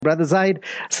Brother Zahid,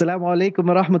 Assalamu alaikum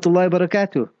wa rahmatullahi wa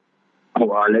barakatuh.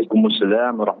 Wa alaikum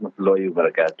assalam wa rahmatullahi wa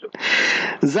barakatuh.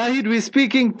 Zahid, we're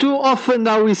speaking too often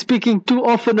now. We're speaking too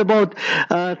often about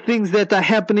things that are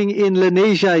happening in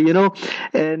Lenasia,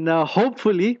 and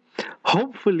hopefully,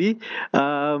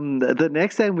 the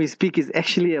next time we speak is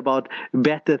actually about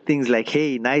better things like,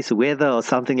 hey, nice weather or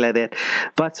something like that.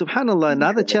 But subhanAllah,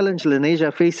 another challenge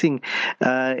Lenasia facing,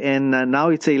 and now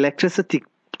it's an electricity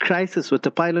crisis with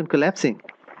the pylon collapsing.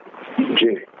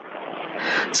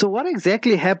 So what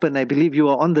exactly happened? I believe you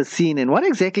were on the scene. And what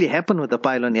exactly happened with the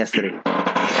pylon yesterday?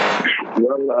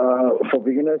 Well, for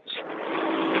beginners,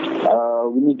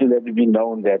 we need to let it be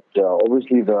known that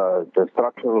obviously the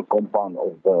structural compound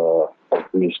of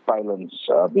these pylons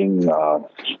are being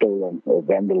stolen or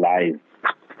vandalized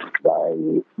by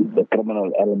the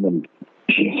criminal element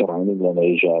surrounding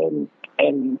Lenasia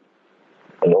and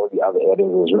all the other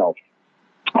areas as well.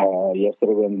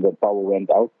 Yesterday when the power went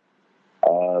out,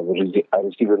 I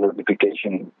received a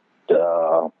notification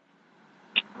a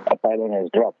pylon has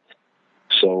dropped.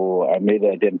 So I made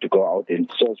an attempt to go out and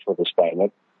search for this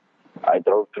pylon. I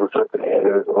drove through certain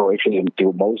areas, or actually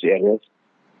into most areas,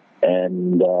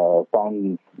 and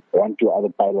found 1-2 other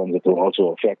pylons that were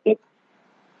also affected.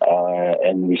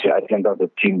 And I sent out a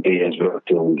team there as well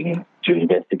to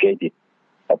investigate it.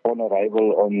 Upon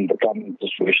arrival on the current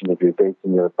situation that we're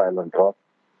facing, the pylon drop,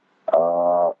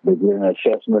 they did an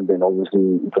assessment, and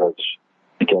obviously it was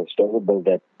visible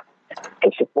that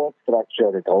the support structure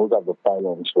that holds up the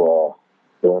pylons were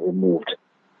removed.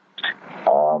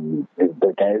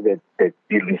 The guys that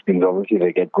deal these things, obviously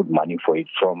they get good money for it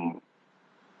from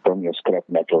your scrap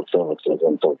metal services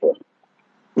and so forth.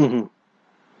 Mm-hmm.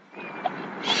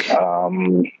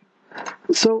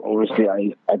 So obviously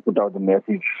I put out a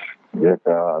message that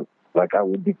like I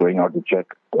would be going out to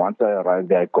check. Once I arrived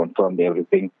there, I confirmed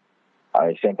everything.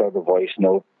 I sent out a voice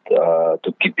note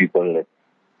to keep people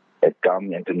that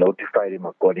come and to notify them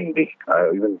accordingly.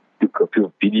 I even took a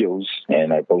few videos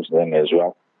and I posted them as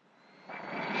well.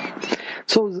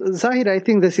 So, Zahid, I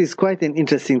think this is quite an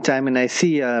interesting time, and I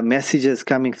see messages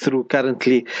coming through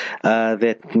currently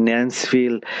that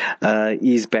Nansfield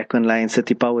is back online,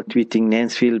 City Power tweeting,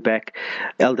 Nansfield back,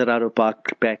 Eldorado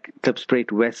Park back,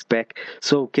 Klipspruit West back.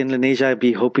 So, can Lenasia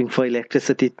be hoping for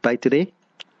electricity by today?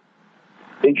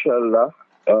 Inshallah,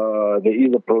 there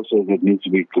is a process that needs to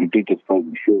be completed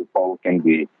before power can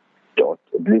be, at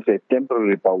least a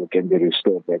temporary power can be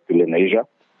restored back to Lenasia.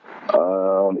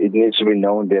 It needs to be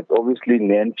known that obviously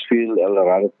Nansfield,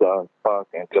 Eldorado Park,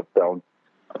 and Kliptown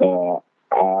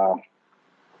are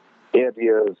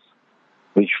areas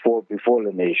which fall before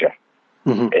Lenasia.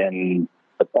 Mm-hmm. And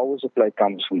the power supply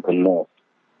comes from the north.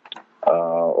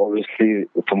 Obviously,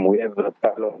 from wherever the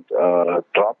pylon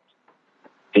dropped,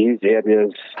 these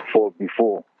areas fall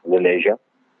before Lenasia,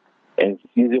 and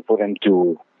it's easier for them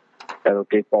to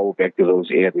allocate power back to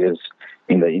those areas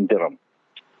in the interim.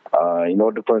 In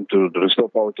order for them to restore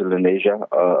power to Lenasia,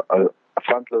 a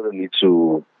front loader needs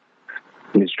to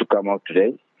come out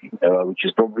today, which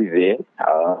is probably there.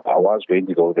 I was going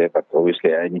to go there, but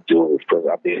obviously I need to first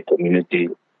update the community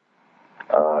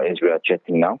as we are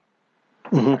chatting now.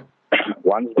 Mm-hmm.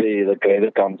 Once the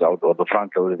grader comes out, or the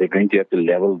front loader, they're going to have to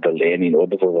level the lane in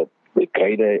order for the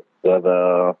grader,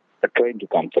 the crane to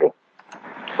come through.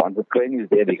 Once the crane is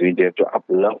there, they're going to have to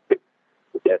uplift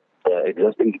that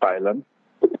existing pylon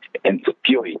and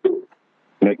secure it,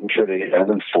 making sure that it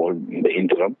doesn't fall in the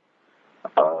interim.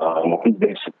 Once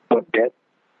they support that,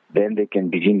 then they can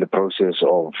begin the process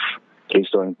of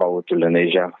restoring power to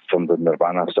Lenasia from the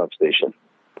Nirvana substation.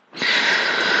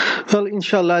 Well,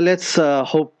 inshallah, let's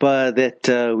hope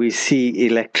that we see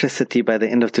electricity by the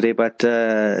end of today. But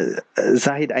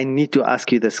Zahid, I need to ask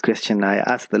you this question. I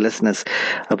asked the listeners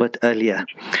a bit earlier.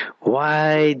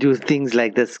 Why do things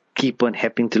like this keep on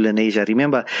happening to Lenasia?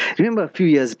 Remember a few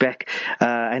years back,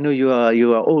 I know you are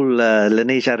old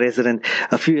Lenasia resident.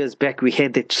 A few years back, we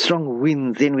had that strong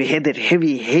wind, then we had that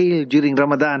heavy hail during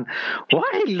Ramadan.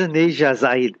 Why Lenasia,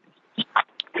 Zahid?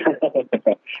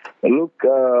 Look,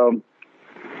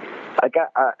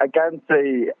 I can't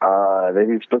say that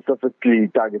it's specifically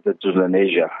targeted to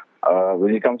Lenasia.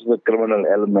 When it comes to the criminal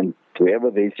element, wherever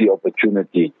they see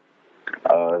opportunity,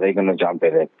 they're going to jump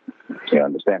at it. You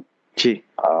understand? Gee.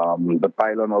 The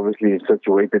pylon obviously is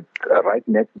situated right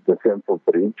next to the central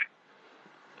bridge.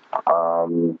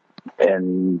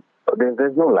 And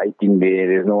there's no lighting there.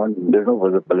 There's no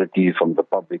visibility from the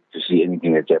public to see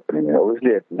anything that's happening. And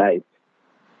obviously at night,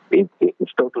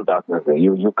 it's total darkness there.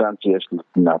 You can't see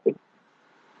absolutely nothing.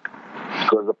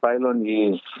 Because the pylon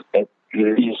is at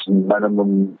least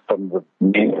minimum from the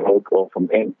main road or from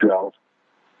N12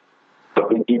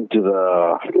 going into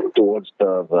towards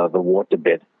the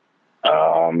waterbed,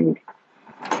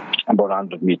 about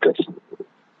 100 meters.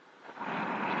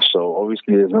 So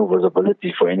obviously there's no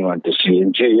visibility for anyone to see.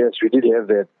 And yes, we did have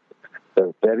a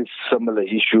very similar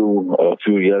issue a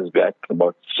few years back,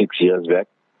 about 6 years back,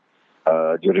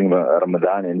 during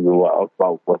Ramadan, and we were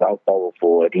without power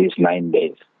for at least 9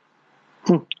 days,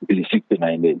 at least 6 to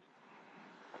 9 days.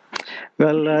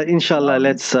 Well, inshallah,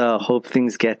 let's hope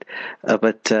things get a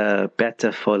bit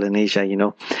better for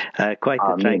Lenasia, quite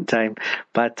a trying time.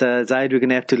 But Zahid, we're going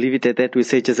to have to leave it at that. We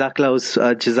say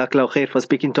Jazakallah khair for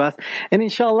speaking to us. And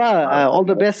inshallah, all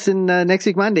the best in next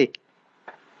week, Monday.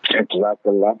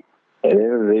 Jazakallah. At the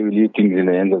end of the day, we leave things in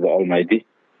the hands of the Almighty.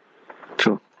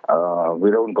 True.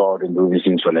 We don't go out and do these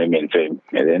things for name and fame.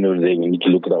 At the end of the day, we need to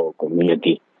look at our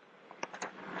community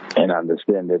and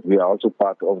understand that we are also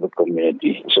part of the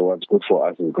community. So what's good for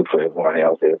us is good for everyone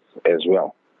else as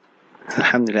well.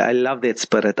 Alhamdulillah, I love that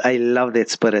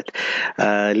spirit.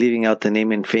 Leaving out the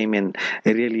name and fame and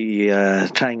really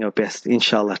trying our best,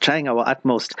 inshallah, trying our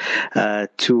utmost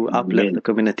to uplift the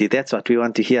community. That's what we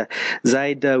want to hear.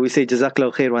 Zahid, we say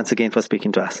Jazakallah khair once again for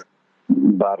speaking to us.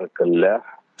 Barakallah.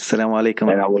 Assalamu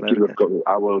alaikum. And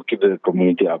I will keep the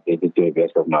community updated to the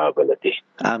best of my ability.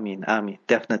 Ameen.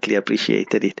 Definitely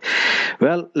appreciated it.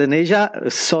 Well,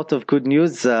 Lenasia, sort of good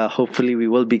news. Hopefully we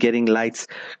will be getting lights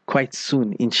quite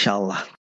soon, inshallah.